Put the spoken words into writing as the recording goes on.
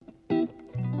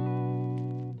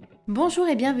Bonjour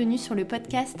et bienvenue sur le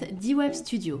podcast d'eWeb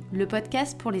Studio, le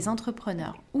podcast pour les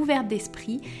entrepreneurs ouvertes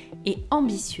d'esprit et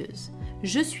ambitieuses.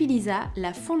 Je suis Lisa,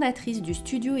 la fondatrice du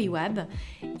studio eWeb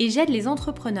et j'aide les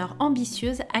entrepreneurs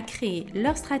ambitieuses à créer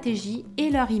leur stratégie et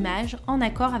leur image en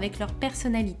accord avec leur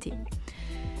personnalité.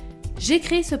 J'ai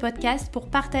créé ce podcast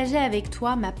pour partager avec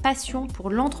toi ma passion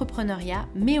pour l'entrepreneuriat,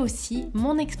 mais aussi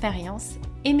mon expérience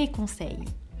et mes conseils.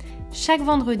 Chaque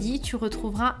vendredi, tu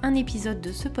retrouveras un épisode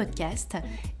de ce podcast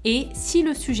et, si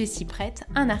le sujet s'y prête,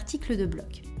 un article de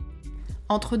blog.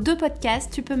 Entre deux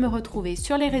podcasts, tu peux me retrouver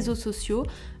sur les réseaux sociaux,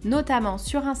 notamment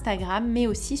sur Instagram, mais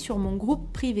aussi sur mon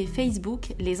groupe privé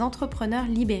Facebook, Les Entrepreneurs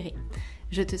Libérés.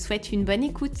 Je te souhaite une bonne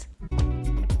écoute.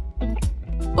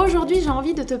 Aujourd'hui, j'ai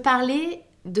envie de te parler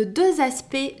de deux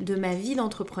aspects de ma vie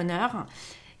d'entrepreneur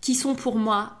qui sont pour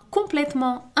moi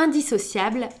complètement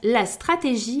indissociables, la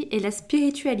stratégie et la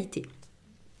spiritualité.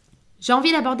 J'ai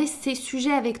envie d'aborder ces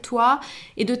sujets avec toi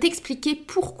et de t'expliquer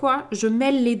pourquoi je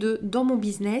mêle les deux dans mon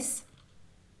business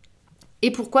et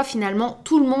pourquoi finalement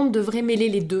tout le monde devrait mêler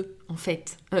les deux en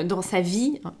fait, dans sa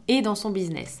vie et dans son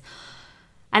business.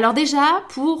 Alors déjà,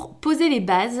 pour poser les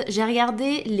bases, j'ai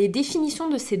regardé les définitions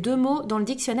de ces deux mots dans le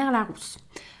dictionnaire Larousse.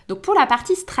 Donc pour la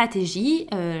partie stratégie,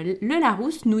 le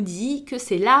Larousse nous dit que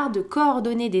c'est l'art de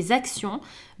coordonner des actions,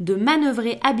 de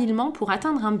manœuvrer habilement pour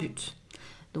atteindre un but.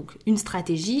 Donc une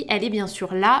stratégie, elle est bien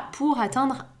sûr là pour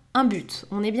atteindre un but,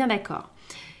 on est bien d'accord.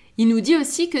 Il nous dit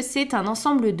aussi que c'est un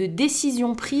ensemble de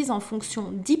décisions prises en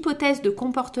fonction d'hypothèses de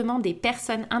comportement des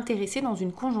personnes intéressées dans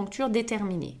une conjoncture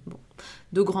déterminée. Bon,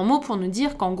 de grands mots pour nous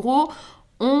dire qu'en gros,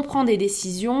 on prend des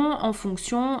décisions en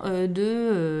fonction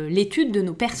de l'étude de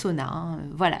nos personas.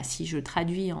 Voilà, si je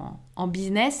traduis en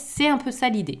business, c'est un peu ça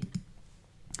l'idée.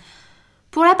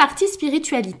 Pour la partie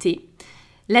spiritualité,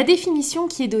 la définition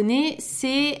qui est donnée,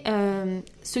 c'est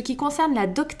ce qui concerne la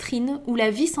doctrine ou la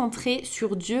vie centrée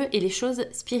sur Dieu et les choses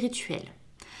spirituelles.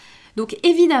 Donc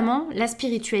évidemment, la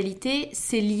spiritualité,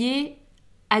 c'est lié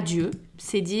à Dieu,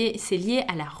 c'est lié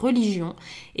à la religion.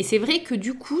 Et c'est vrai que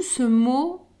du coup, ce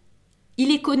mot, il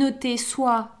est connoté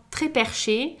soit très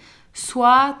perché,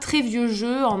 soit très vieux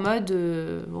jeu en mode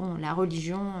la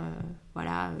religion,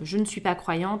 voilà, je ne suis pas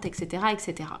croyante, etc.,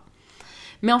 etc.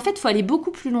 Mais en fait, il faut aller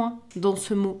beaucoup plus loin dans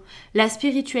ce mot. La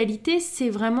spiritualité, c'est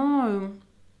vraiment...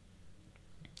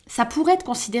 ça pourrait être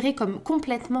considéré comme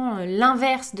complètement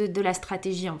l'inverse de la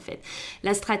stratégie, en fait.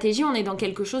 La stratégie, on est dans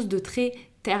quelque chose de très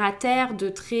terre-à-terre, de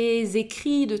très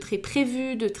écrit, de très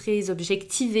prévu, de très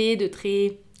objectivé, de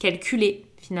très calculé,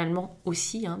 finalement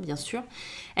aussi, bien sûr.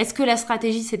 Est-ce que la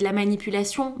stratégie, c'est de la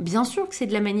manipulation ? Bien sûr que c'est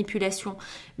de la manipulation.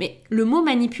 Mais le mot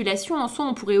manipulation, en soi,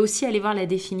 on pourrait aussi aller voir la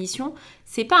définition.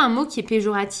 C'est pas un mot qui est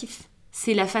péjoratif.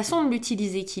 C'est la façon de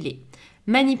l'utiliser qu'il est.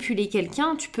 Manipuler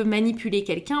quelqu'un, tu peux manipuler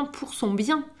quelqu'un pour son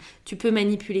bien. Tu peux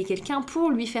manipuler quelqu'un pour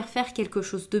lui faire quelque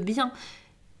chose de bien.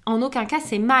 En aucun cas,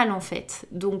 c'est mal, en fait.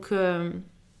 Donc,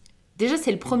 déjà,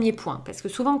 c'est le premier point. Parce que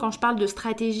souvent, quand je parle de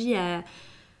stratégie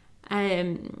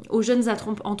aux jeunes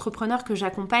entrepreneurs que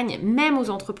j'accompagne, même aux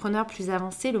entrepreneurs plus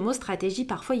avancés, le mot stratégie,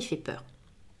 parfois, il fait peur.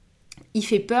 Il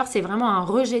fait peur, c'est vraiment un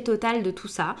rejet total de tout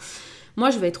ça. Moi,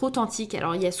 je veux être authentique.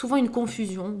 Alors, il y a souvent une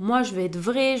confusion. Moi, je veux être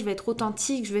vraie, je veux être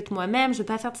authentique, je veux être moi-même, je ne veux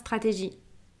pas faire de stratégie.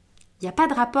 Il n'y a pas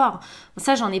de rapport.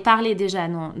 Ça, j'en ai parlé déjà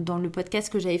dans le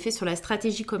podcast que j'avais fait sur la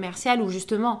stratégie commerciale où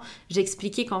justement,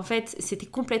 j'expliquais qu'en fait, c'était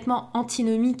complètement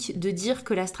antinomique de dire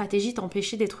que la stratégie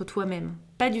t'empêchait d'être toi-même.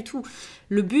 Pas du tout.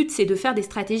 Le but, c'est de faire des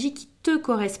stratégies qui te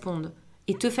correspondent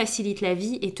et te facilitent la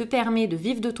vie et te permet de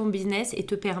vivre de ton business et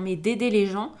te permet d'aider les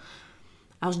gens.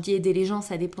 Alors, je dis aider les gens,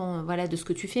 ça dépend de ce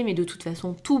que tu fais, mais de toute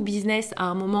façon, tout business, à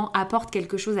un moment, apporte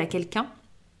quelque chose à quelqu'un.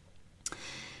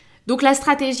 Donc la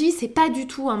stratégie, c'est pas du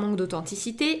tout un manque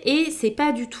d'authenticité et c'est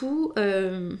pas du tout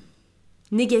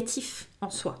négatif en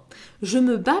soi. Je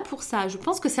me bats pour ça. Je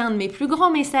pense que c'est un de mes plus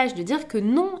grands messages de dire que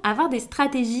non, avoir des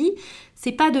stratégies,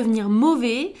 c'est pas devenir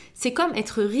mauvais, c'est comme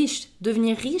être riche.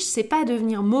 Devenir riche, c'est pas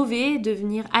devenir mauvais,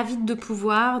 devenir avide de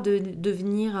pouvoir,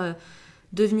 devenir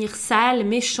sale,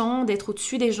 méchant, d'être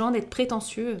au-dessus des gens, d'être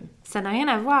prétentieux. Ça n'a rien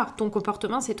à voir. Ton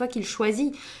comportement, c'est toi qui le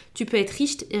choisis. Tu peux être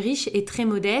riche et très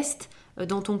modeste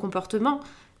dans ton comportement.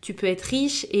 Tu peux être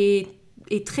riche et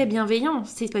très bienveillant.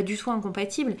 C'est pas du tout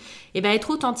incompatible. Et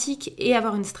être authentique et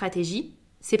avoir une stratégie,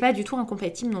 c'est pas du tout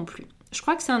incompatible non plus. Je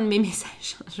crois que c'est un de mes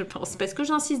messages, je pense, parce que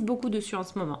j'insiste beaucoup dessus en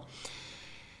ce moment.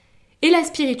 Et la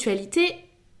spiritualité,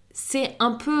 c'est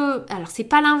un peu... Alors, c'est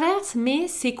pas l'inverse, mais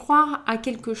c'est croire à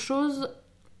quelque chose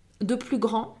de plus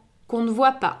grand qu'on ne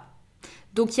voit pas.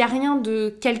 Donc, il n'y a rien de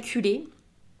calculé,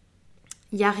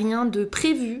 il n'y a rien de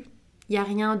prévu, il n'y a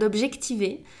rien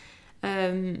d'objectivé.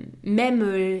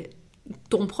 Même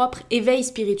ton propre éveil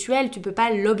spirituel, tu peux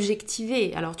pas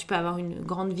l'objectiver. Alors tu peux avoir une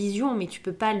grande vision, mais tu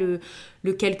peux pas le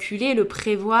calculer, le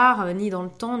prévoir, ni dans le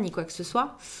temps, ni quoi que ce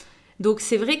soit. Donc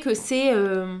c'est vrai que c'est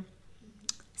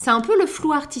un peu le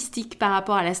flou artistique par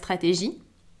rapport à la stratégie.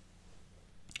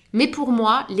 Mais pour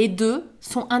moi, les deux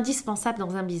sont indispensables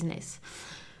dans un business.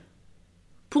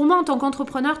 Pour moi, en tant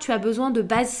qu'entrepreneur, tu as besoin de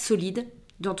bases solides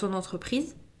dans ton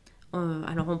entreprise.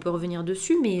 Alors on peut revenir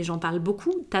dessus, mais j'en parle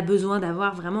beaucoup. Tu as besoin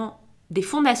d'avoir vraiment des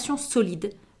fondations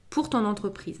solides pour ton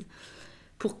entreprise.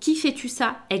 Pour qui fais-tu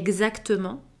ça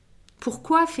exactement ?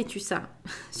 Pourquoi fais-tu ça ?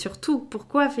 Surtout,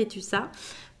 pourquoi fais-tu ça ?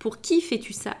 Pour qui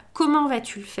fais-tu ça ? Comment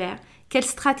vas-tu le faire ? Quelle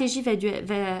stratégie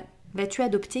vas-tu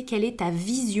adopter ? Quelle est ta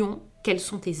vision ? Quels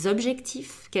sont tes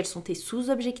objectifs ? Quels sont tes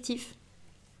sous-objectifs ?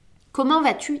 Comment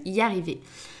vas-tu y arriver ?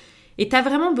 Et tu as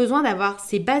vraiment besoin d'avoir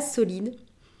ces bases solides.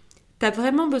 Tu as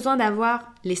vraiment besoin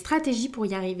d'avoir les stratégies pour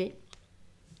y arriver.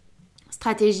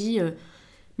 Stratégie,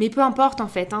 mais peu importe en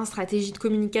fait, stratégie de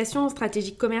communication,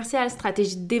 stratégie commerciale,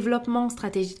 stratégie de développement,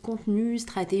 stratégie de contenu,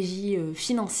 stratégie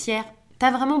financière. Tu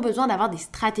as vraiment besoin d'avoir des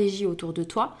stratégies autour de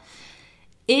toi.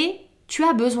 Et tu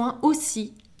as besoin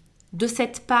aussi de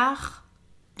cette part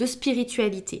de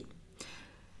spiritualité.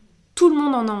 Tout le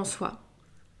monde en a en soi.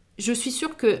 Je suis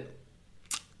sûre que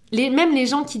même les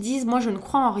gens qui disent « moi je ne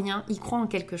crois en rien », ils croient en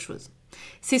quelque chose.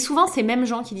 C'est souvent ces mêmes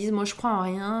gens qui disent « moi je crois en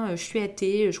rien, je suis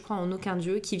athée, je crois en aucun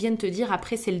Dieu » qui viennent te dire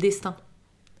après c'est le destin.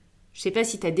 Je sais pas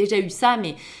si tu as déjà eu ça,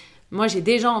 mais moi j'ai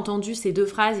déjà entendu ces deux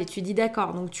phrases et tu dis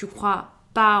d'accord, donc tu crois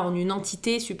pas en une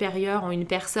entité supérieure, en une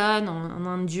personne, en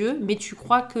un Dieu, mais tu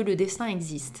crois que le destin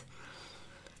existe.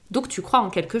 Donc tu crois en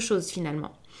quelque chose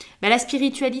finalement. La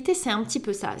spiritualité, c'est un petit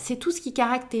peu ça. C'est tout ce qui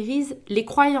caractérise les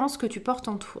croyances que tu portes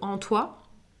en toi,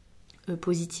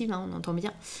 positives, on entend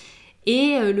bien,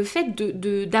 et le fait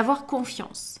d'avoir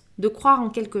confiance, de croire en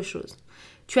quelque chose.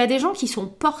 Tu as des gens qui sont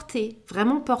portés,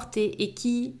 vraiment portés, et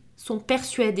qui sont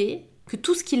persuadés que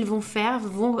tout ce qu'ils vont faire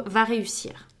va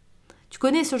réussir. Tu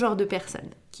connais ce genre de personne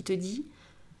qui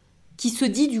se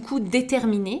dit du coup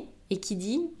déterminé et qui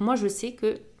dit « moi je sais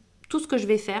que tout ce que je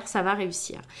vais faire, ça va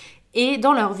réussir ». Et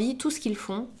dans leur vie, tout ce qu'ils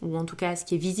font, ou en tout cas ce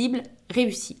qui est visible,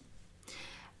 réussit.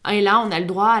 Et là, on a le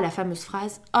droit à la fameuse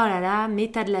phrase « oh là là, mais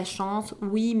t'as de la chance,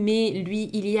 oui, mais lui,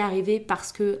 il y est arrivé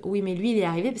parce que... » Oui, mais lui, il y est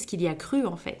arrivé parce qu'il y a cru,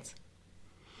 en fait.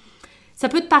 Ça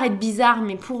peut te paraître bizarre,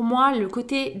 mais pour moi, le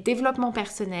côté développement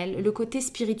personnel, le côté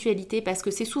spiritualité, parce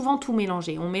que c'est souvent tout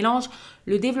mélangé. On mélange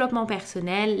le développement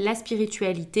personnel, la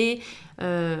spiritualité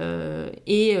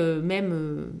et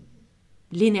même...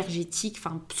 l'énergétique,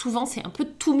 enfin souvent c'est un peu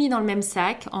tout mis dans le même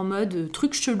sac en mode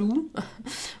truc chelou,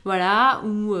 voilà,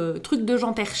 ou truc de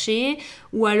gens perchés,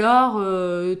 ou alors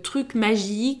truc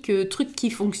magique, truc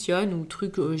qui fonctionne, ou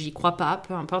truc j'y crois pas,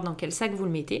 peu importe dans quel sac vous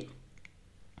le mettez.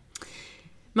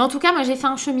 Mais en tout cas, moi j'ai fait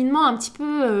un cheminement un petit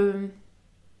peu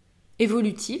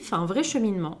évolutif, un vrai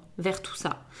cheminement vers tout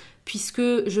ça,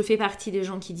 puisque je fais partie des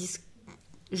gens qui disent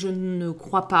je ne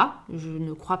crois pas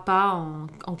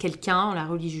en quelqu'un, en la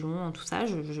religion, en tout ça.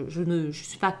 Je ne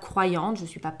suis pas croyante, je ne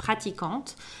suis pas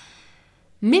pratiquante.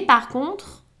 Mais par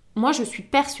contre, moi je suis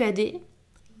persuadée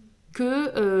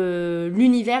que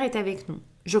l'univers est avec nous.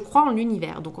 Je crois en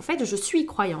l'univers. Donc en fait, je suis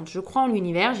croyante. Je crois en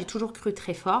l'univers, j'ai toujours cru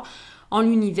très fort en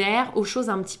l'univers, aux choses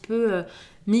un petit peu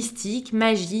mystiques,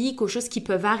 magiques, aux choses qui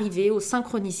peuvent arriver, aux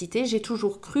synchronicités. J'ai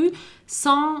toujours cru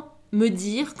sans me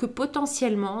dire que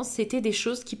potentiellement c'était des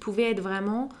choses qui pouvaient être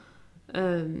vraiment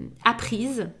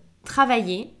apprises,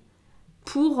 travaillées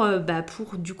pour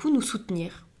du coup nous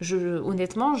soutenir.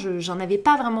 Honnêtement, j'en avais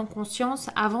pas vraiment conscience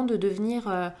avant de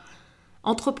devenir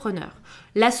entrepreneur.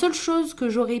 La seule chose que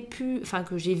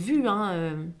que j'ai vue,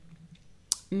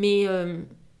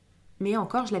 mais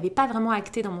encore je l'avais pas vraiment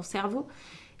acté dans mon cerveau,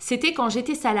 c'était quand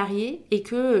j'étais salariée et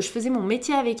que je faisais mon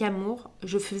métier avec amour,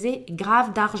 je faisais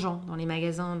grave d'argent dans les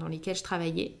magasins dans lesquels je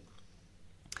travaillais.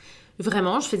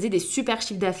 Vraiment, je faisais des super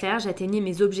chiffres d'affaires, j'atteignais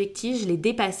mes objectifs, je les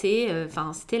dépassais,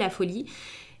 c'était la folie.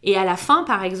 Et à la fin,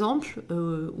 par exemple,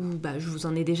 je vous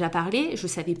en ai déjà parlé, je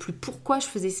savais plus pourquoi je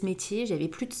faisais ce métier, j'avais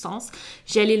plus de sens.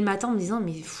 J'y allais le matin en me disant,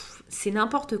 mais c'est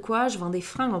n'importe quoi, je vends des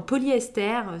fringues en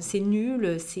polyester, c'est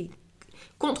nul, c'est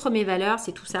contre mes valeurs,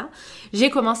 c'est tout ça.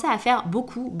 J'ai commencé à faire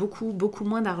beaucoup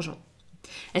moins d'argent.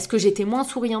 Est-ce que j'étais moins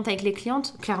souriante avec les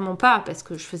clientes ? Clairement pas, parce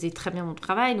que je faisais très bien mon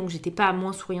travail, donc j'étais pas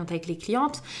moins souriante avec les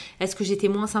clientes. Est-ce que j'étais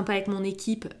moins sympa avec mon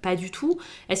équipe ? Pas du tout.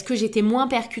 Est-ce que j'étais moins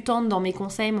percutante dans mes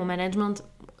conseils, mon management ?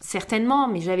 Certainement,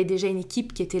 mais j'avais déjà une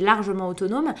équipe qui était largement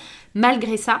autonome.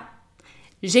 Malgré ça,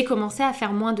 j'ai commencé à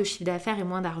faire moins de chiffre d'affaires et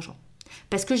moins d'argent.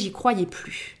 Parce que j'y croyais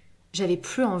plus. J'avais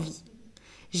plus envie.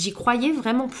 J'y croyais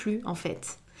vraiment plus, en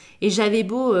fait. Et j'avais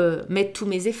beau mettre tous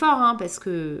mes efforts, parce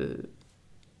que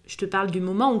Je te parle du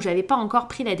moment où j'avais pas encore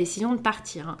pris la décision de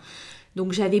partir, hein.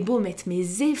 Donc j'avais beau mettre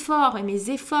mes efforts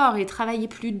et travailler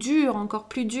plus dur, encore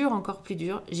plus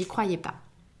dur, j'y croyais pas.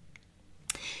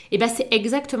 Et bien c'est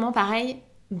exactement pareil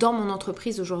dans mon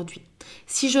entreprise aujourd'hui.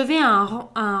 Si je vais à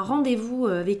un rendez-vous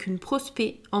avec une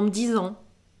prospect en me disant de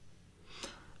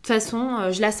toute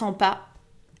façon je la sens pas,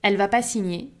 elle va pas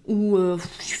signer, ou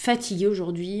je suis fatiguée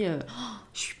aujourd'hui,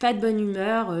 je suis pas de bonne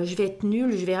humeur, je vais être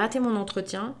nulle, je vais rater mon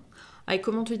entretien. Et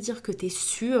comment te dire que tu es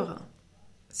sûre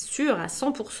à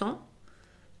 100%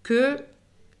 que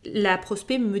la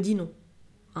prospect me dit non,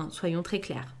 hein, soyons très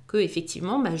clairs, que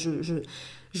effectivement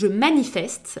je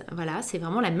manifeste, voilà, c'est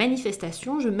vraiment la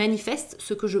manifestation, je manifeste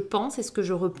ce que je pense et ce que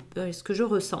je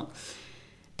ressens,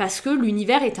 parce que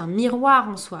l'univers est un miroir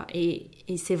en soi, et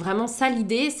c'est vraiment ça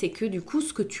l'idée, c'est que du coup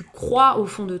ce que tu crois au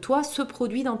fond de toi se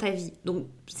produit dans ta vie. Donc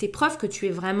c'est preuve que tu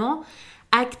es vraiment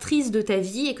actrice de ta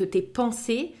vie et que tes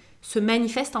pensées se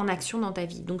manifestent en action dans ta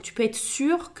vie. Donc tu peux être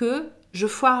sûre que je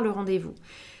foire le rendez-vous.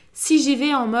 Si j'y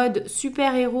vais en mode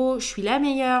super-héros, je suis la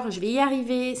meilleure, je vais y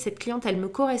arriver, cette cliente elle me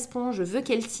correspond, je veux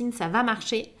qu'elle signe, ça va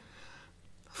marcher,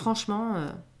 franchement,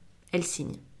 elle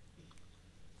signe.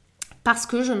 Parce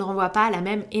que je ne renvoie pas la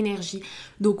même énergie.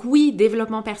 Donc oui,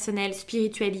 développement personnel,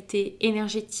 spiritualité,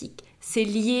 énergétique, c'est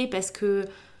lié parce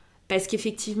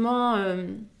qu'effectivement,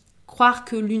 croire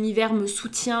que l'univers me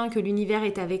soutient, que l'univers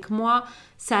est avec moi,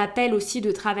 ça appelle aussi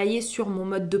de travailler sur mon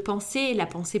mode de pensée. La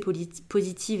pensée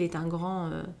positive est un grand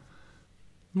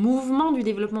mouvement du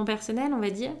développement personnel, on va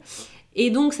dire. Et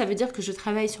donc, ça veut dire que je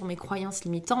travaille sur mes croyances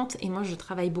limitantes. Et moi, je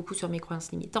travaille beaucoup sur mes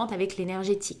croyances limitantes avec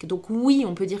l'énergétique. Donc oui,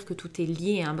 on peut dire que tout est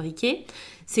lié et imbriqué.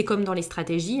 C'est comme dans les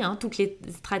stratégies, hein. Toutes les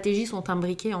stratégies sont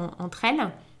imbriquées entre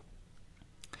elles.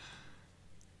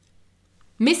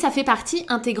 Mais ça fait partie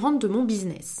intégrante de mon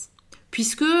business.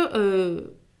 Puisque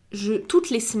toutes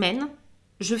les semaines,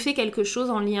 je fais quelque chose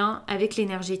en lien avec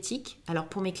l'énergétique. Alors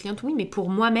pour mes clientes, oui, mais pour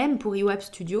moi-même, pour EWAP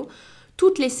Studio,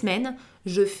 toutes les semaines,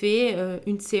 je fais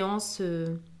une séance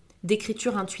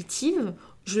d'écriture intuitive,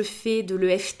 je fais de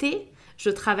l'EFT, je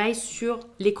travaille sur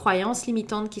les croyances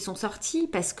limitantes qui sont sorties,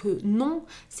 parce que non,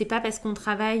 c'est pas parce qu'on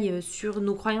travaille sur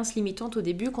nos croyances limitantes au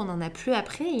début qu'on n'en a plus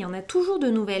après, il y en a toujours de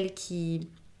nouvelles qui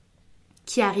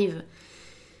arrivent.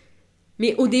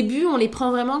 Mais au début, on les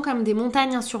prend vraiment comme des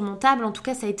montagnes insurmontables. En tout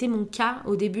cas, ça a été mon cas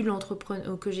au début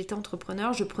que j'étais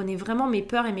entrepreneur. Je prenais vraiment mes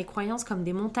peurs et mes croyances comme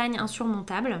des montagnes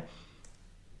insurmontables.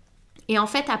 Et en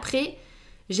fait, après,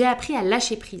 j'ai appris à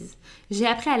lâcher prise. J'ai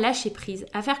appris à lâcher prise,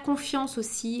 à faire confiance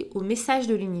aussi au message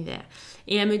de l'univers.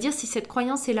 Et à me dire, si cette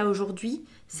croyance est là aujourd'hui,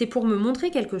 c'est pour me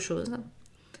montrer quelque chose.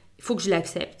 Il faut que je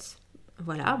l'accepte.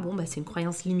 Voilà, bon, c'est une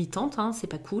croyance limitante, hein, c'est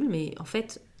pas cool, mais en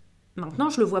fait... Maintenant,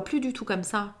 je le vois plus du tout comme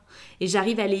ça. Et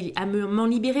j'arrive à m'en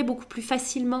libérer beaucoup plus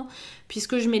facilement,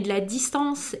 puisque je mets de la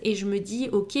distance et je me dis,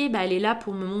 ok, elle est là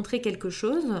pour me montrer quelque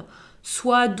chose.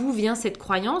 Soit d'où vient cette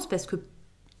croyance, parce que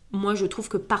moi, je trouve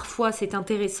que parfois, c'est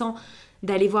intéressant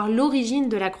d'aller voir l'origine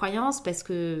de la croyance, parce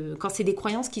que quand c'est des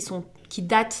croyances qui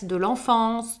datent de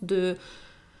l'enfance,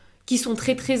 qui sont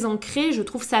très, très ancrées, je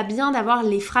trouve ça bien d'avoir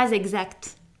les phrases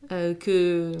exactes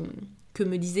que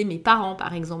me disaient mes parents,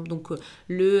 par exemple. Donc,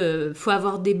 faut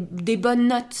avoir des bonnes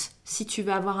notes si tu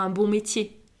veux avoir un bon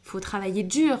métier. Il faut travailler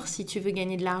dur si tu veux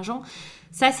gagner de l'argent.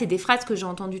 Ça, c'est des phrases que j'ai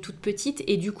entendues toute petite.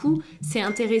 Et du coup, c'est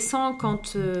intéressant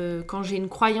quand j'ai une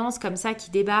croyance comme ça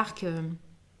qui débarque.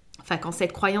 Quand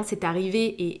cette croyance est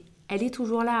arrivée et elle est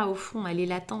toujours là, au fond, elle est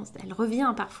latente, elle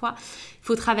revient parfois. Il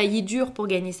faut travailler dur pour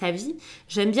gagner sa vie.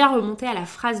 J'aime bien remonter à la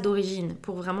phrase d'origine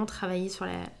pour vraiment travailler sur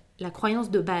la croyance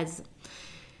de base.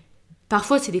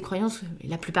 Parfois, c'est des croyances,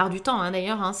 la plupart du temps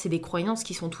d'ailleurs, c'est des croyances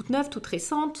qui sont toutes neuves, toutes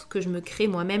récentes, que je me crée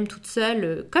moi-même toute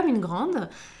seule comme une grande,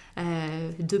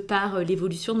 de par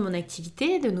l'évolution de mon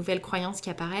activité, de nouvelles croyances qui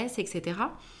apparaissent, etc.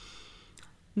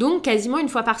 Donc, quasiment une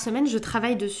fois par semaine, je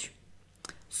travaille dessus.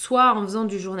 Soit en faisant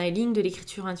du journaling, de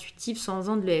l'écriture intuitive, soit en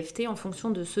faisant de l'EFT, en fonction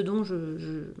de ce dont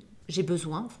j'ai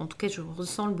besoin. Enfin, en tout cas, je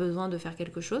ressens le besoin de faire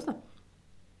quelque chose.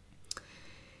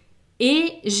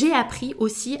 Et j'ai appris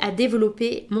aussi à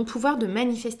développer mon pouvoir de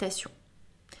manifestation,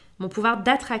 mon pouvoir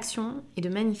d'attraction et de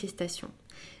manifestation.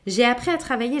 J'ai appris à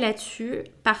travailler là-dessus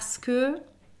parce que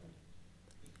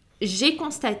j'ai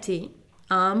constaté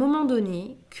à un moment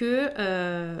donné que,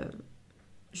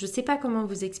 je ne sais pas comment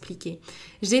vous expliquer,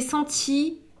 j'ai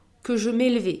senti que je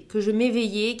m'élevais, que je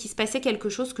m'éveillais, qu'il se passait quelque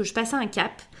chose, que je passais un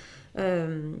cap.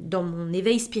 Dans mon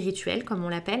éveil spirituel, comme on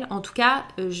l'appelle. En tout cas,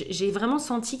 j'ai vraiment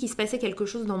senti qu'il se passait quelque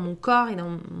chose dans mon corps et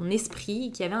dans mon esprit,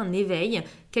 qu'il y avait un éveil,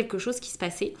 quelque chose qui se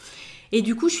passait. Et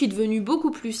du coup, je suis devenue beaucoup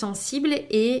plus sensible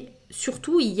et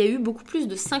surtout, il y a eu beaucoup plus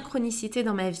de synchronicité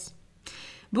dans ma vie.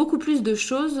 beaucoup plus de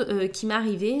choses qui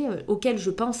m'arrivaient, auxquelles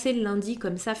je pensais le lundi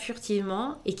comme ça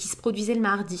furtivement et qui se produisaient le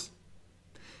mardi.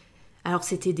 Alors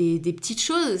c'était des petites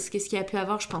choses, qu'est-ce qu'il y a pu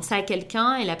avoir? Je pensais à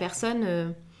quelqu'un et la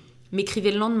personne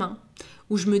m'écrivait le lendemain.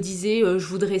 Ou je me disais je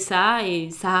voudrais ça et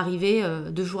ça arrivait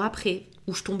 2 jours après.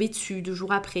 Ou je tombais dessus 2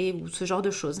 jours après, ou ce genre de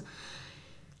choses.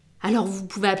 Alors vous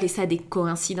pouvez appeler ça des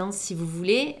coïncidences si vous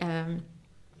voulez.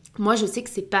 Moi je sais que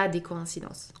c'est pas des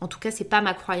coïncidences. En tout cas c'est pas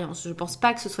ma croyance. Je pense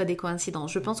pas que ce soit des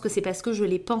coïncidences. Je pense que c'est parce que je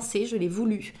l'ai pensé, je l'ai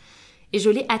voulu. Et je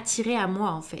l'ai attiré à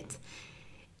moi en fait.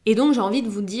 Et donc j'ai envie de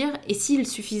vous dire, et s'il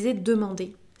suffisait de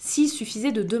demander? S'il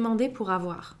suffisait de demander pour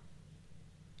avoir?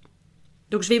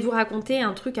 Donc je vais vous raconter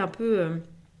un truc un peu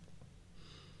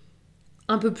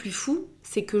plus fou,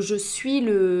 c'est que je suis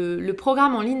le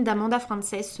programme en ligne d'Amanda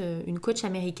Frances, une coach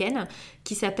américaine,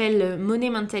 qui s'appelle Money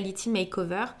Mentality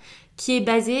Makeover, qui est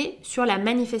basée sur la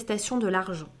manifestation de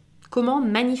l'argent. Comment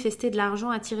manifester de l'argent,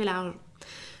 attirer l'argent.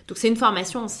 Donc c'est une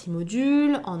formation en 6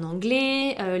 modules, en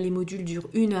anglais, les modules durent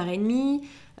 1h30,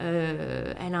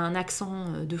 elle a un accent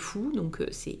de fou, donc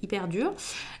c'est hyper dur,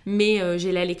 mais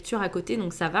j'ai la lecture à côté,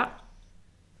 donc ça va.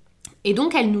 Et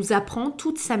donc, elle nous apprend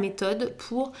toute sa méthode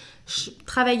pour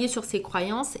travailler sur ses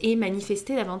croyances et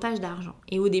manifester davantage d'argent.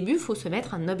 Et au début, il faut se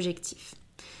mettre un objectif.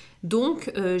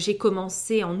 Donc, j'ai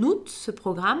commencé en août ce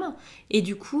programme et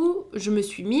du coup, je me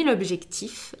suis mis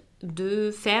l'objectif de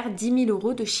faire 10 000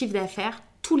 € de chiffre d'affaires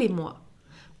tous les mois.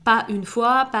 Pas une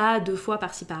fois, pas 2 fois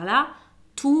par-ci par-là,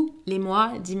 tous les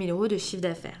mois, 10 000 € de chiffre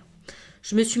d'affaires.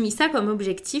 Je me suis mis ça comme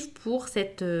objectif pour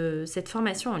cette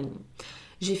formation en ligne.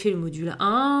 J'ai fait le module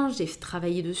 1, j'ai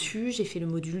travaillé dessus, j'ai fait le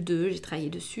module 2, j'ai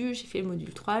travaillé dessus, j'ai fait le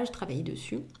module 3, j'ai travaillé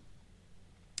dessus.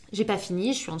 J'ai pas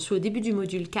fini, je suis au début du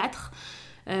module 4,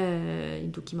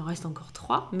 donc il m'en reste encore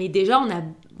 3, mais déjà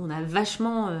on a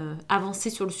vachement avancé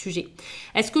sur le sujet.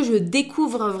 Est-ce que je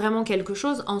découvre vraiment quelque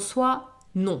chose? En soi,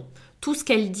 non. Tout ce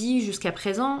qu'elle dit jusqu'à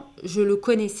présent, je le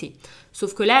connaissais.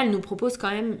 Sauf que là, elle nous propose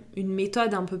quand même une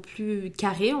méthode un peu plus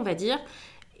carrée, on va dire.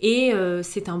 Et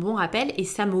c'est un bon rappel et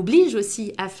ça m'oblige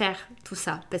aussi à faire tout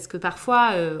ça. Parce que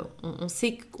parfois, on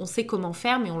sait comment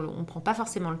faire, mais on ne prend pas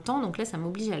forcément le temps. Donc là, ça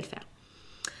m'oblige à le faire.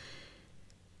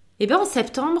 Et bien en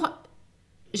septembre,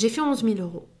 j'ai fait 11 000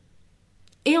 €.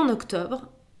 Et en octobre,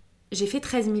 j'ai fait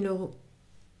 13 000 €.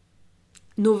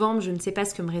 Novembre, je ne sais pas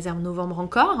ce que me réserve novembre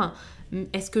encore.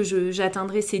 Est-ce que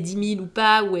j'atteindrai ces 10 000 ou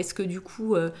pas? Ou est-ce que du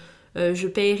coup... je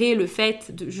paierai le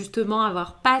fait de justement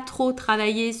avoir pas trop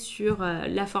travaillé sur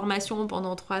la formation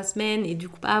pendant 3 semaines et du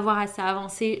coup pas avoir assez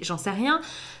avancé, j'en sais rien.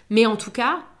 Mais en tout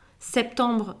cas,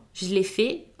 septembre, je l'ai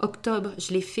fait, octobre,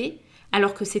 je l'ai fait,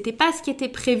 alors que c'était pas ce qui était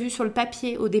prévu sur le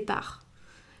papier au départ.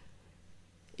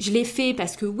 Je l'ai fait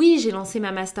parce que oui, j'ai lancé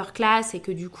ma masterclass et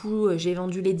que du coup, j'ai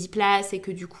vendu les 10 places et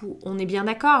que du coup, on est bien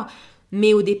d'accord.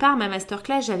 Mais au départ, ma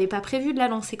masterclass, j'avais pas prévu de la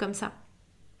lancer comme ça.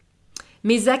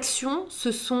 Mes actions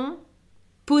se sont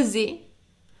posées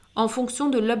en fonction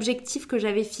de l'objectif que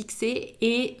j'avais fixé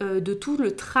et de tout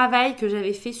le travail que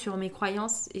j'avais fait sur mes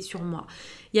croyances et sur moi.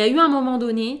 Il y a eu un moment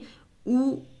donné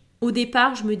où, au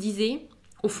départ, je me disais,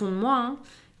 au fond de moi,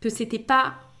 que c'était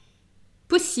pas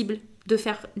possible de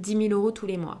faire 10 000 € tous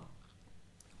les mois.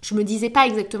 Je me disais pas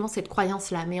exactement cette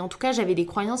croyance-là, mais en tout cas, j'avais des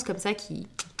croyances comme ça qui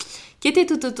étaient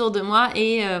tout autour de moi,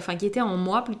 et qui étaient en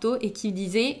moi plutôt, et qui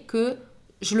disaient que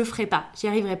je le ferai pas, j'y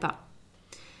arriverai pas.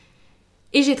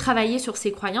 Et j'ai travaillé sur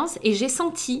ces croyances et j'ai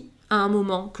senti à un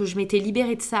moment que je m'étais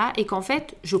libérée de ça et qu'en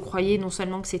fait, je croyais non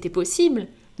seulement que c'était possible,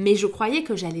 mais je croyais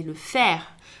que j'allais le faire.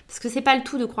 Parce que c'est pas le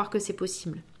tout de croire que c'est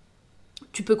possible.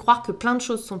 Tu peux croire que plein de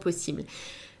choses sont possibles.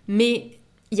 Mais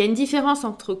il y a une différence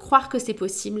entre croire que c'est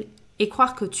possible et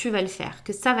croire que tu vas le faire,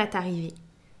 que ça va t'arriver,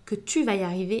 que tu vas y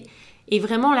arriver. Et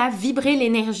vraiment là, vibrer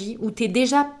l'énergie où tu es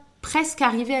déjà presque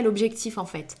arrivé à l'objectif en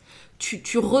fait.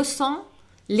 Tu ressens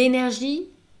l'énergie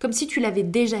comme si tu l'avais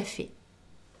déjà fait.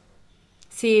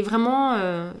 C'est vraiment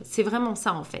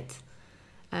ça en fait.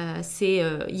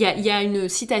 Il y a une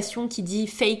citation qui dit «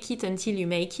 Fake it until you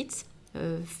make it ».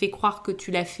 Fais croire que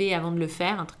tu l'as fait avant de le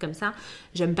faire, un truc comme ça.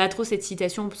 J'aime pas trop cette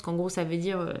citation parce qu'en gros ça veut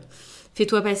dire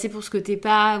fais-toi passer pour ce que t'es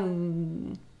pas ou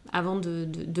avant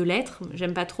de l'être.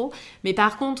 J'aime pas trop. Mais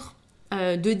par contre,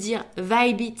 de dire «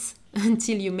 Vibe it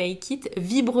until you make it »,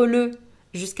 vibre-le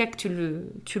jusqu'à que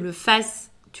tu le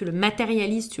fasses, tu le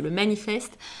matérialises, tu le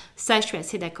manifestes, ça je suis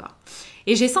assez d'accord.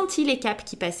 Et j'ai senti les caps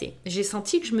qui passaient. J'ai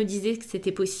senti que je me disais que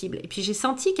c'était possible. Et puis j'ai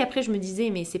senti qu'après je me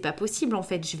disais mais c'est pas possible en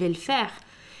fait, je vais le faire.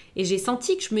 Et j'ai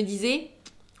senti que je me disais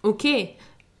ok,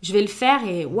 je vais le faire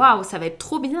et waouh, ça va être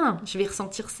trop bien. Je vais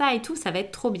ressentir ça et tout, ça va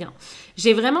être trop bien.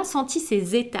 J'ai vraiment senti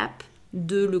ces étapes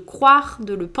de le croire,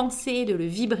 de le penser, de le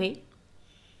vibrer.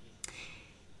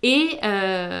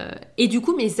 Et du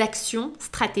coup, mes actions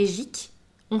stratégiques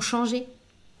ont changé.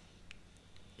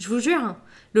 Je vous jure, hein,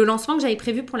 le lancement que j'avais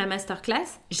prévu pour la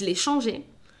masterclass, je l'ai changé.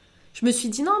 Je me suis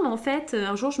dit non, mais en fait,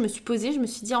 un jour je me suis posée, je me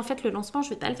suis dit en fait le lancement, je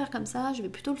vais pas le faire comme ça, je vais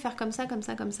plutôt le faire comme ça, comme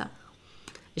ça, comme ça.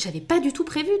 J'avais pas du tout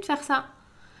prévu de faire ça.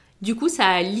 Du coup, ça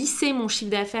a lissé mon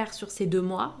chiffre d'affaires sur ces 2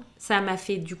 mois. Ça m'a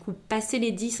fait du coup passer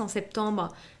les 10 en septembre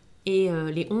et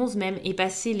les 11 même, et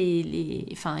passer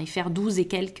et faire 12 et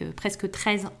quelques, presque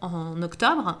 13 en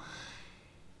octobre.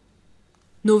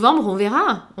 Novembre, on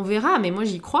verra, mais moi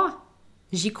j'y crois.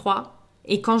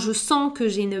 Et quand je sens que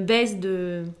j'ai une baisse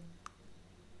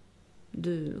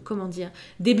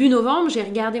début novembre, j'ai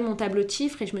regardé mon tableau de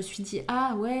chiffres et je me suis dit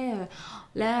ah ouais,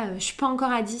 là je suis pas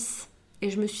encore à 10, et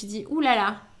je me suis dit ouh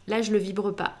là je le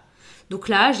vibre pas. Donc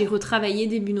là j'ai retravaillé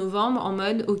début novembre en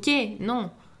mode ok, non,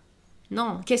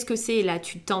 qu'est-ce que c'est là,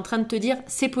 tu es en train de te dire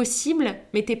c'est possible,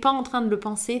 mais t'es pas en train de le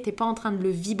penser, t'es pas en train de le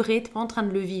vibrer, t'es pas en train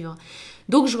de le vivre.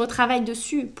 Donc je retravaille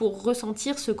dessus pour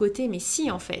ressentir ce côté, mais si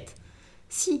en fait,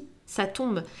 si ça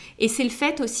tombe. Et c'est le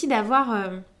fait aussi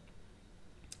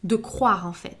de croire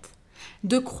en fait,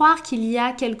 de croire qu'il y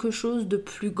a quelque chose de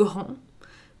plus grand,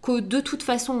 que de toute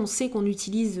façon on sait qu'on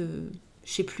utilise,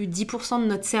 je sais plus, 10% de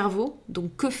notre cerveau,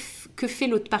 donc que fait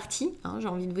l'autre partie, hein, j'ai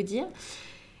envie de vous dire.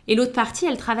 Et l'autre partie,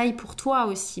 elle travaille pour toi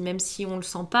aussi, même si on ne le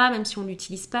sent pas, même si on ne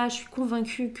l'utilise pas. Je suis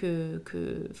convaincue que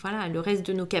voilà, le reste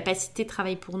de nos capacités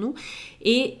travaille pour nous.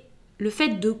 Et le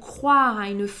fait de croire à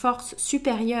une force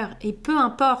supérieure, et peu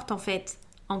importe en fait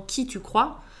en qui tu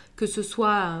crois, que ce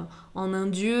soit en un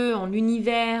dieu, en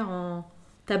l'univers, en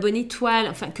ta bonne étoile,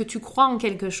 enfin que tu crois en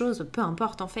quelque chose, peu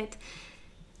importe en fait.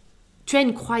 Tu as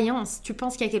une croyance, tu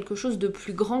penses qu'il y a quelque chose de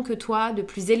plus grand que toi, de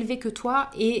plus élevé que toi,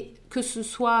 et que ce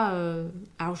soit...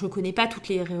 alors je ne connais pas toutes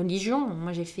les religions,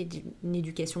 moi j'ai fait une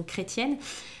éducation chrétienne,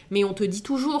 mais on te dit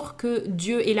toujours que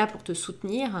Dieu est là pour te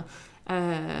soutenir.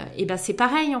 Et ben c'est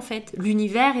pareil en fait,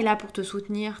 l'univers est là pour te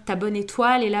soutenir, ta bonne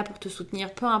étoile est là pour te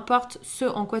soutenir, peu importe ce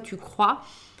en quoi tu crois,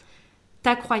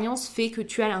 ta croyance fait que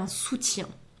tu as un soutien.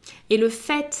 Et le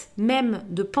fait même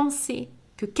de penser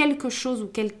que quelque chose ou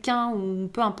quelqu'un ou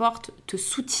peu importe te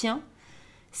soutient,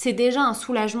 c'est déjà un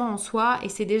soulagement en soi, et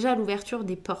c'est déjà l'ouverture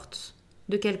des portes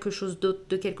de quelque chose d'autre,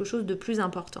 de quelque chose de plus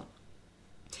important.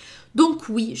 Donc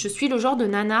oui, je suis le genre de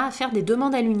nana à faire des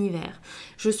demandes à l'univers.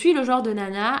 Je suis le genre de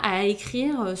nana à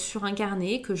écrire sur un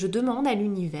carnet que je demande à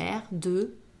l'univers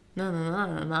de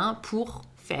pour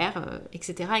faire,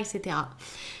 etc., etc.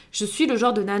 Je suis le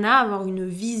genre de nana à avoir une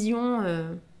vision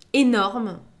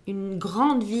énorme, une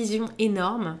grande vision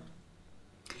énorme,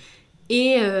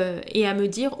 et à me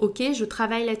dire ok, je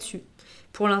travaille là-dessus.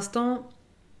 Pour l'instant,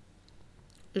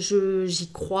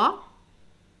 j'y crois,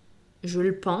 je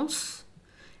le pense.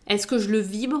 Est-ce que je le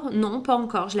vibre ? Non, pas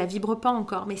encore, je la vibre pas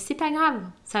encore, mais c'est pas grave,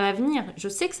 ça va venir, je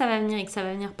sais que ça va venir et que ça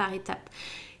va venir par étapes.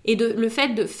 Et le fait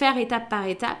de faire étape par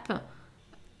étape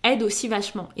aide aussi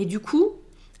vachement. Et du coup,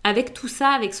 avec tout ça,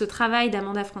 avec ce travail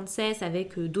d'Amanda Frances,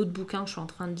 avec d'autres bouquins que je suis en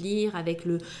train de lire, avec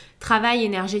le travail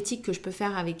énergétique que je peux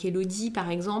faire avec Elodie par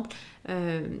exemple,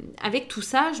 avec tout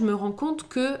ça, je me rends compte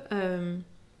que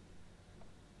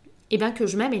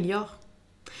je m'améliore.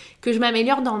 Que je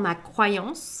m'améliore dans ma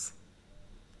croyance,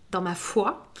 dans ma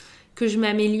foi, que je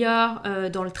m'améliore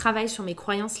dans le travail sur mes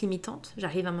croyances limitantes.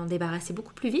 J'arrive à m'en débarrasser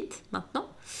beaucoup plus vite maintenant,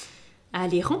 à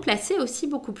les remplacer aussi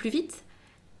beaucoup plus vite,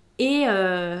 et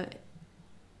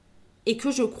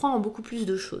que je crois en beaucoup plus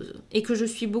de choses, et que je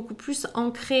suis beaucoup plus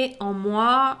ancrée en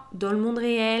moi, dans le monde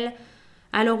réel.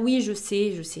 Alors oui, je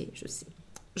sais.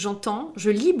 J'entends, je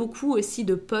lis beaucoup aussi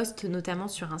de posts, notamment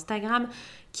sur Instagram,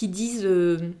 qui disent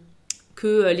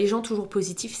que les gens toujours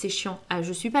positifs, c'est chiant. Ah,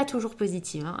 je suis pas toujours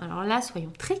positive, hein. Alors là,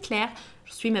 soyons très clairs,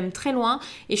 je suis même très loin,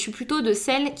 et je suis plutôt de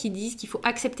celles qui disent qu'il faut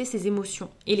accepter ses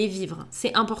émotions et les vivre.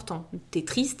 C'est important. T'es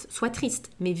triste, sois triste,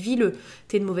 mais vis-le.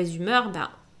 T'es de mauvaise humeur,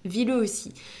 vis-le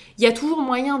aussi. Il y a toujours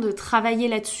moyen de travailler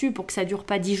là-dessus pour que ça dure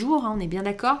pas 10 jours, hein, on est bien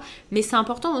d'accord, mais c'est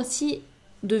important aussi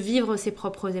de vivre ses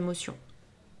propres émotions.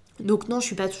 Donc non, je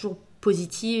suis pas toujours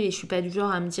positive et je suis pas du genre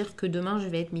à me dire que demain je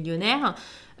vais être millionnaire,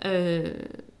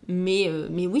 mais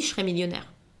oui, je serai millionnaire.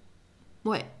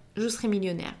 Ouais, je serai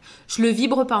millionnaire. Je le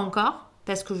vibre pas encore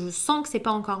parce que je sens que c'est pas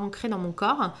encore ancré dans mon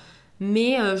corps,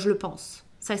 mais je le pense,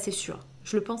 ça c'est sûr.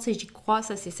 Je le pense et j'y crois,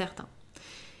 ça c'est certain.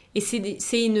 Et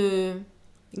c'est une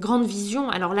grande vision.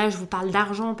 Alors là, je vous parle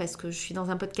d'argent parce que je suis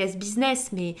dans un podcast business,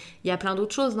 mais il y a plein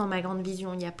d'autres choses dans ma grande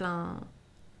vision. Il y a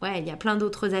plein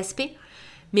d'autres aspects.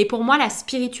 Mais pour moi, la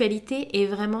spiritualité est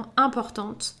vraiment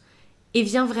importante et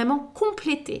vient vraiment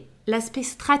compléter l'aspect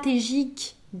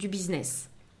stratégique du business.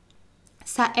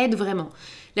 Ça aide vraiment.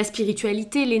 La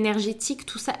spiritualité, l'énergétique,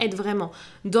 tout ça aide vraiment.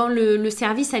 Dans le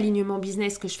service alignement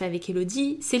business que je fais avec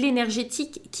Elodie, c'est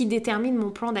l'énergétique qui détermine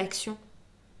mon plan d'action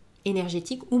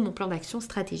énergétique ou mon plan d'action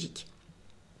stratégique.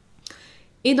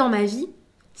 Et dans ma vie,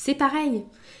 c'est pareil.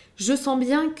 Je sens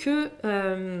bien que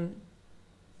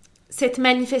cette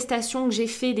manifestation que j'ai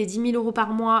fait des 10 000 euros par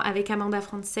mois avec Amanda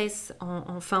Frances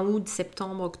en fin août,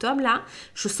 septembre, octobre, là,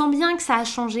 je sens bien que ça a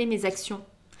changé mes actions,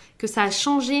 que ça a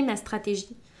changé ma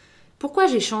stratégie. Pourquoi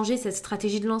j'ai changé cette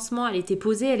stratégie de lancement ? Elle était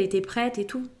posée, elle était prête et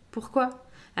tout. Pourquoi ?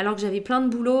 Alors que j'avais plein de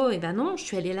boulot, et ben non, je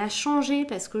suis allée la changer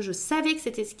parce que je savais que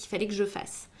c'était ce qu'il fallait que je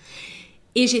fasse.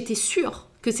 Et j'étais sûre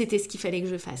que c'était ce qu'il fallait que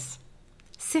je fasse.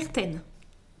 Certaine.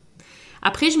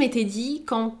 Après, je m'étais dit,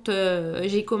 quand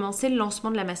j'ai commencé le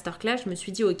lancement de la masterclass, je me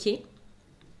suis dit, ok,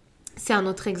 c'est un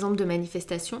autre exemple de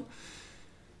manifestation.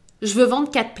 Je veux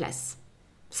vendre 4 places.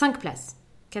 5 places.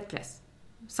 4 places.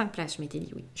 5 places, je m'étais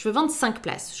dit, oui. Je veux vendre 5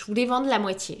 places. Je voulais vendre la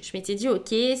moitié. Je m'étais dit,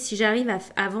 ok, si j'arrive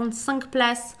à vendre 5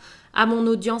 places à mon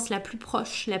audience la plus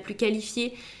proche, la plus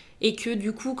qualifiée, et que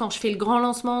du coup, quand je fais le grand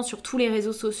lancement sur tous les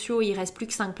réseaux sociaux, il ne reste plus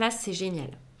que 5 places, c'est génial.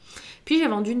 Puis j'ai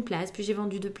vendu une place, puis j'ai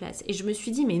vendu 2 places. Et je me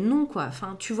suis dit, mais non quoi,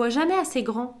 enfin, tu vois jamais assez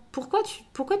grand. Pourquoi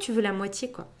tu veux la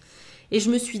moitié quoi ? Et je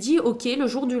me suis dit, ok, le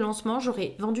jour du lancement,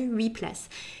 j'aurais vendu 8 places.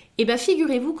 Et bien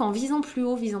figurez-vous qu'en visant plus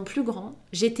haut, visant plus grand,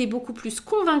 j'étais beaucoup plus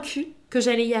convaincue que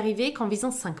j'allais y arriver qu'en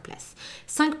visant 5 places.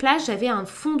 5 places, j'avais un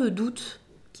fond de doute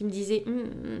qui me disait,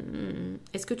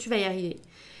 est-ce que tu vas y arriver ?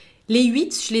 Les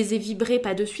 8, je les ai vibrés,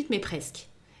 pas de suite, mais presque.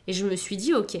 Et je me suis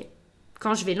dit, ok,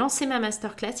 quand je vais lancer ma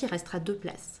masterclass, il restera 2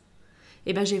 places.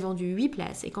 Et bien j'ai vendu 8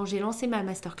 places. Et quand j'ai lancé ma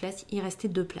masterclass, il restait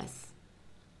 2 places.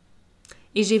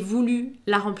 Et j'ai voulu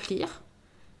la remplir.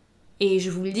 Et je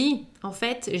vous le dis, en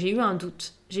fait, j'ai eu un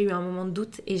doute. J'ai eu un moment de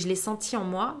doute et je l'ai senti en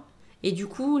moi. Et du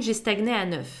coup, j'ai stagné à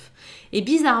 9. Et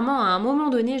bizarrement, à un moment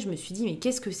donné, je me suis dit, mais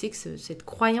qu'est-ce que c'est que cette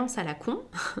croyance à la con ?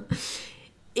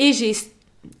 Et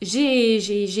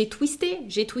j'ai twisté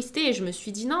et je me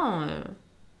suis dit, non,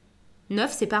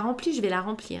 9, c'est pas rempli, je vais la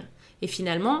remplir. Et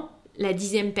finalement, la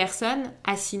 10e personne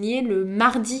a signé le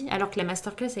mardi, alors que la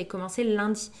masterclass avait commencé le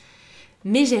lundi.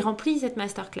 Mais j'ai rempli cette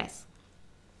masterclass.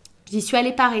 J'y suis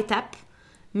allée par étapes,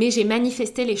 mais j'ai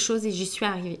manifesté les choses et j'y suis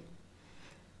arrivée.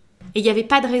 Et il n'y avait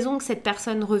pas de raison que cette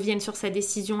personne revienne sur sa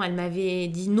décision. Elle m'avait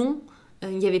dit non.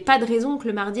 Il n'y avait pas de raison que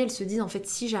le mardi, elle se dise en fait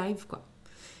si j'arrive quoi.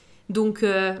 Donc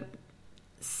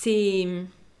c'est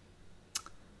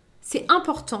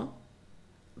important.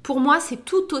 Pour moi, c'est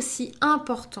tout aussi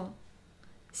important,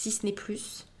 si ce n'est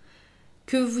plus,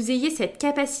 que vous ayez cette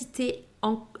capacité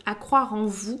à croire en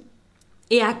vous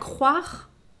et à croire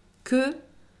que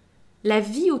la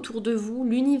vie autour de vous,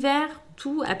 l'univers,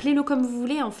 tout, appelez-le comme vous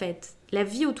voulez en fait, la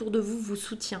vie autour de vous vous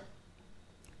soutient.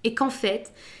 Et qu'en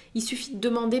fait, il suffit de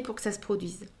demander pour que ça se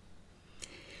produise.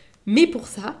 Mais pour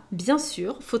ça, bien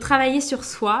sûr, il faut travailler sur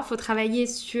soi, il faut travailler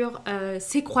sur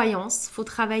ses croyances, il faut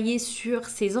travailler sur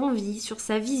ses envies, sur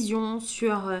sa vision,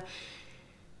 il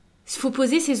faut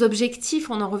poser ses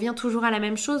objectifs, on en revient toujours à la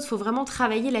même chose, il faut vraiment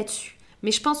travailler là-dessus.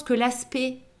 Mais je pense que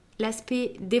l'aspect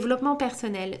développement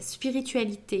personnel,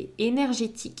 spiritualité,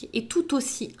 énergétique est tout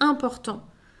aussi important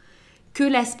que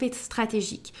l'aspect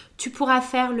stratégique. Tu pourras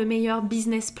faire le meilleur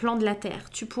business plan de la Terre,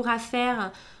 tu pourras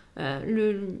faire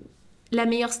la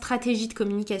meilleure stratégie de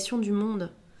communication du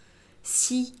monde.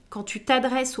 Si, quand tu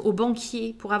t'adresses au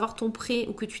banquier pour avoir ton prêt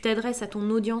ou que tu t'adresses à ton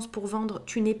audience pour vendre,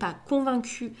 tu n'es pas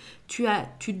convaincu, tu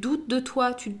doutes de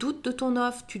toi, tu doutes de ton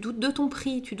offre, tu doutes de ton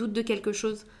prix, tu doutes de quelque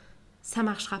chose, ça ne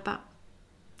marchera pas.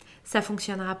 Ça ne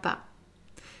fonctionnera pas.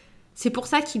 C'est pour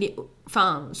ça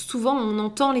souvent on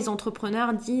entend les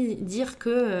entrepreneurs dire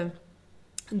que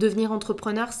devenir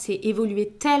entrepreneur, c'est évoluer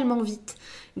tellement vite,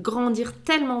 grandir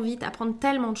tellement vite, apprendre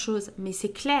tellement de choses. Mais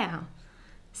c'est clair.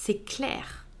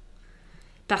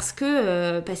 Parce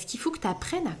qu'il faut que tu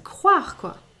apprennes à croire,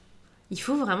 quoi. Il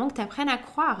faut vraiment que tu apprennes à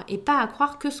croire et pas à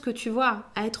croire que ce que tu vois,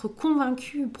 à être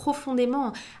convaincu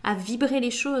profondément, à vibrer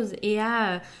les choses et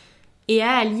à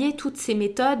allier toutes ces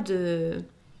méthodes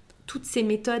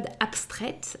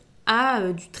abstraites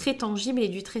à du très tangible et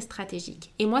du très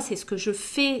stratégique. Et moi, c'est ce que je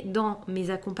fais dans mes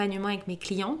accompagnements avec mes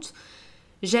clientes.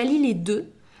 J'allie les deux.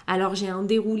 Alors, j'ai un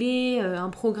déroulé, un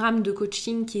programme de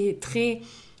coaching qui est très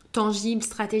tangible,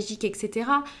 stratégique, etc.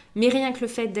 Mais rien que le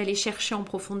fait d'aller chercher en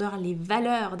profondeur les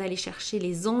valeurs, d'aller chercher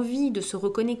les envies, de se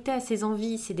reconnecter à ces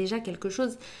envies, c'est déjà quelque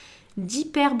chose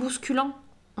d'hyper bousculant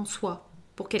en soi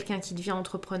pour quelqu'un qui devient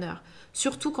entrepreneur.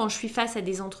 Surtout quand je suis face à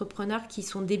des entrepreneurs qui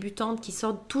sont débutantes, qui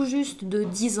sortent tout juste de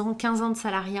 10 ans, 15 ans de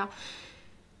salariat.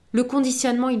 Le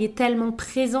conditionnement, il est tellement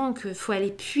présent qu'il faut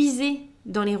aller puiser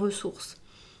dans les ressources.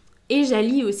 Et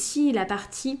j'allie aussi la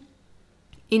partie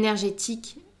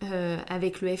énergétique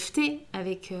avec le FT,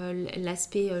 avec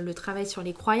l'aspect, le travail sur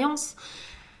les croyances,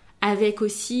 avec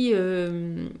aussi...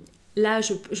 Là,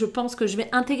 je pense que je vais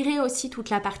intégrer aussi toute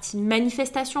la partie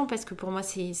manifestation parce que pour moi,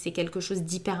 c'est quelque chose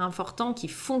d'hyper important, qui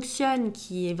fonctionne,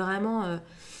 qui est vraiment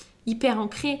hyper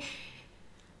ancré.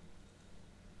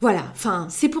 Voilà, enfin,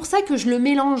 c'est pour ça que je le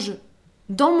mélange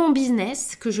dans mon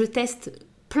business, que je teste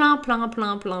plein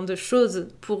de choses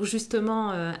pour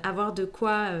justement avoir de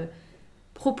quoi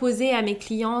proposer à mes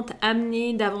clientes,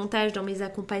 amener davantage dans mes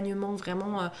accompagnements,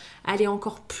 vraiment aller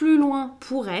encore plus loin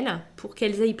pour elles, pour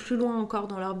qu'elles aillent plus loin encore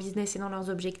dans leur business et dans leurs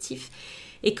objectifs.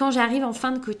 Et quand j'arrive en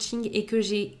fin de coaching et que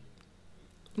j'ai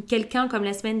quelqu'un comme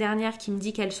la semaine dernière qui me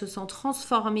dit qu'elle se sent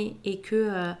transformée et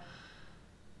que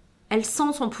elle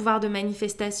sent son pouvoir de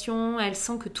manifestation, elle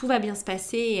sent que tout va bien se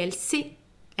passer et elle sait,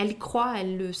 elle croit,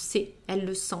 elle le sait, elle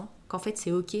le sent, qu'en fait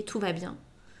c'est ok, tout va bien.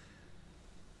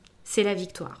 C'est la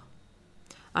victoire.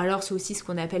 Alors c'est aussi ce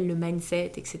qu'on appelle le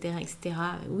mindset, etc., etc.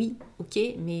 Oui, ok,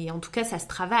 mais en tout cas ça se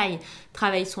travaille.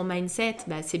 Travailler son mindset,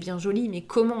 c'est bien joli, mais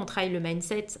comment on travaille le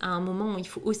mindset à un moment où il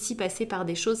faut aussi passer par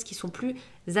des choses qui sont plus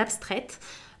abstraites,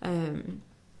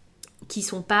 qui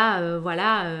sont pas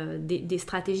des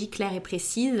stratégies claires et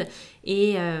précises,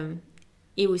 et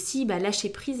aussi lâcher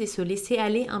prise et se laisser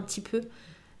aller un petit peu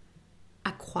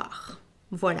à croire.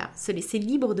 Voilà, se laisser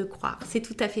libre de croire, c'est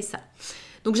tout à fait ça.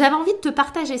 Donc j'avais envie de te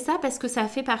partager ça parce que ça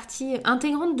fait partie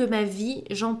intégrante de ma vie.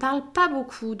 J'en parle pas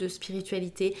beaucoup de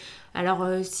spiritualité. Alors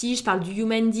si je parle du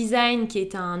Human Design qui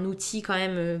est un outil quand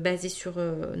même basé sur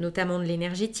notamment de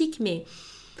l'énergétique, mais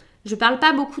je parle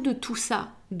pas beaucoup de tout ça,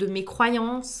 de mes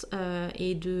croyances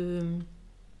et de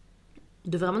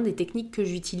vraiment des techniques que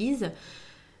j'utilise.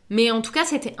 Mais en tout cas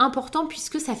c'était important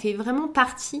puisque ça fait vraiment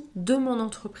partie de mon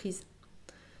entreprise.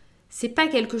 C'est pas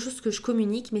quelque chose que je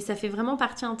communique, mais ça fait vraiment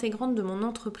partie intégrante de mon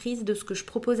entreprise, de ce que je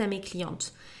propose à mes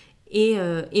clientes. Et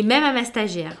même à ma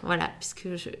stagiaire, voilà, puisque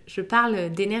je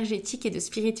parle d'énergétique et de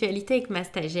spiritualité avec ma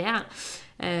stagiaire.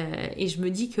 Et je me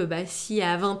dis que si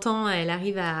à 20 ans, elle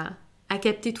arrive à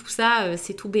capter tout ça,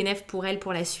 c'est tout bénef pour elle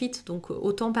pour la suite. Donc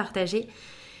autant partager.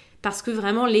 Parce que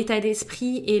vraiment, l'état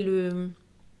d'esprit et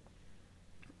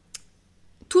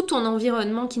tout ton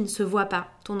environnement qui ne se voit pas,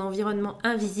 ton environnement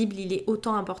invisible, il est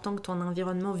autant important que ton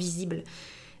environnement visible.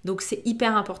 Donc c'est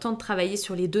hyper important de travailler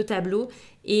sur les deux tableaux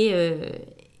et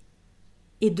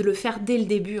de le faire dès le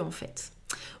début en fait.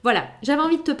 Voilà, j'avais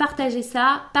envie de te partager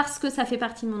ça parce que ça fait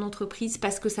partie de mon entreprise,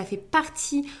 parce que ça fait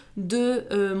partie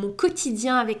de mon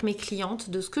quotidien avec mes clientes,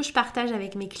 de ce que je partage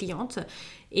avec mes clientes.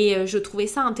 Et je trouvais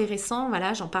ça intéressant,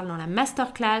 voilà, j'en parle dans la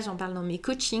masterclass, j'en parle dans mes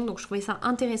coachings, donc je trouvais ça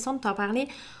intéressant de t'en parler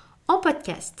en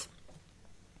podcast.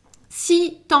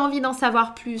 Si tu as envie d'en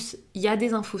savoir plus, il y a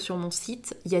des infos sur mon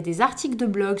site, il y a des articles de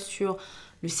blog sur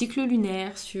le cycle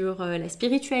lunaire, sur la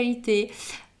spiritualité,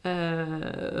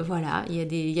 voilà, il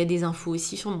y a des infos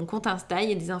aussi sur mon compte Insta, il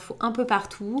y a des infos un peu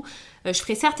partout. Je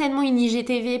ferai certainement une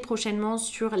IGTV prochainement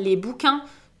sur les bouquins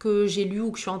que j'ai lus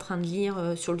ou que je suis en train de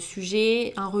lire sur le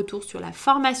sujet, un retour sur la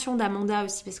formation d'Amanda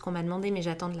aussi parce qu'on m'a demandé mais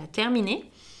j'attends de la terminer.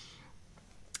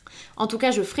 En tout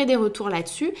cas, je ferai des retours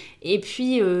là-dessus. Et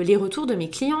puis, les retours de mes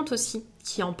clientes aussi,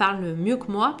 qui en parlent mieux que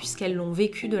moi, puisqu'elles l'ont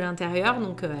vécu de l'intérieur.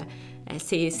 Donc,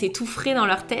 c'est tout frais dans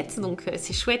leur tête. Donc,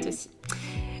 c'est chouette aussi.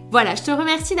 Voilà, je te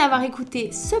remercie d'avoir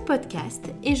écouté ce podcast.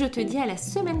 Et je te dis à la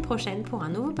semaine prochaine pour un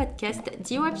nouveau podcast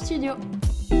d'EWAP Studio.